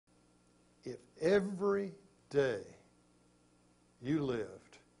if every day you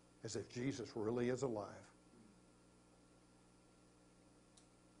lived as if Jesus really is alive.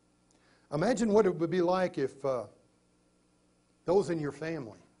 Imagine what it would be like if those in your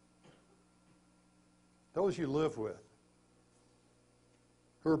family, those you live with,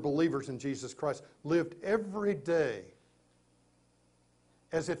 who are believers in Jesus Christ, lived every day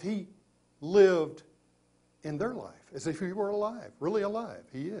as if He lived in their life, as if He were alive, really alive.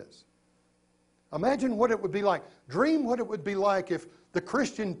 He is. Imagine what it would be like. Dream what it would be like if the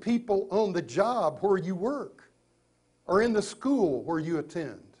Christian people on the job where you work or in the school where you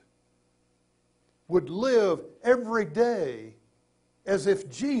attend would live every day as if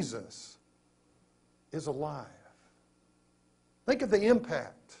Jesus is alive. Think of the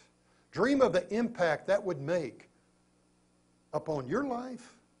impact. Dream of the impact that would make upon your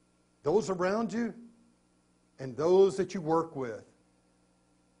life, those around you, and those that you work with.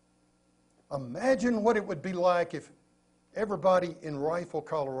 Imagine what it would be like if everybody in Rifle,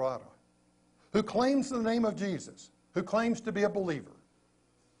 Colorado, who claims the name of Jesus, who claims to be a believer,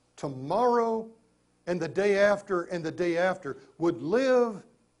 tomorrow and the day after would live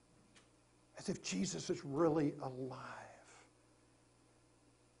as if Jesus is really alive.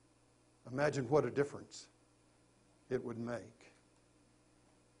 Imagine what a difference it would make.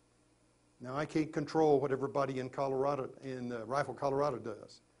 Now, I can't control what everybody in Colorado, in Rifle, Colorado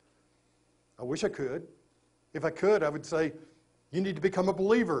does. I wish I could. If I could, I would say, you need to become a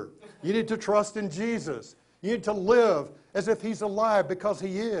believer. You need to trust in Jesus. You need to live as if He's alive because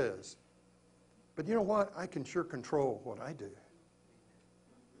He is. But you know what? I can sure control what I do.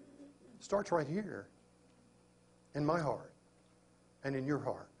 It starts right here, in my heart and in your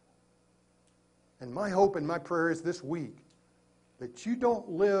heart. And my hope and my prayer is this week that you don't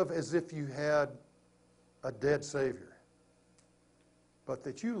live as if you had a dead Savior, but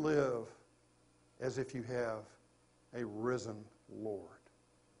that you live as if you have a risen Lord.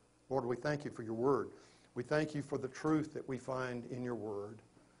 Lord, we thank You for Your Word. We thank You for the truth that we find in Your Word.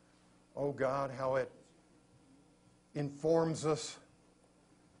 Oh God, how it informs us,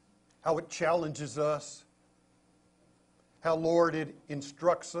 how it challenges us, how, Lord, it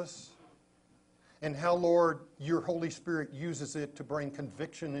instructs us, and how, Lord, Your Holy Spirit uses it to bring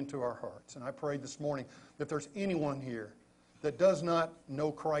conviction into our hearts. And I pray this morning that there's anyone here that does not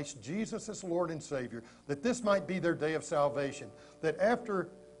know Christ Jesus as Lord and Savior, that this might be their day of salvation, that after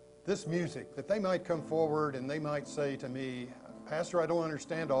this music, that they might come forward and they might say to me, Pastor, I don't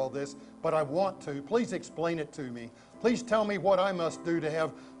understand all this, but I want to. Please explain it to me. Please tell me what I must do to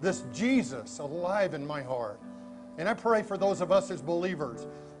have this Jesus alive in my heart. And I pray for those of us as believers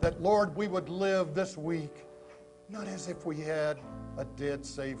that, Lord, we would live this week not as if we had a dead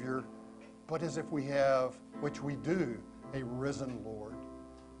Savior, but as if we have, which we do, a risen Lord.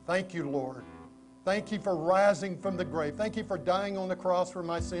 Thank You, Lord. Thank You for rising from the grave. Thank You for dying on the cross for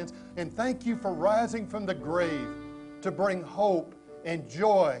my sins. And thank You for rising from the grave to bring hope and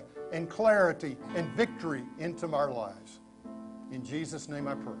joy and clarity and victory into our lives. In Jesus' name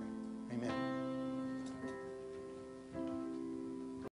I pray. Amen.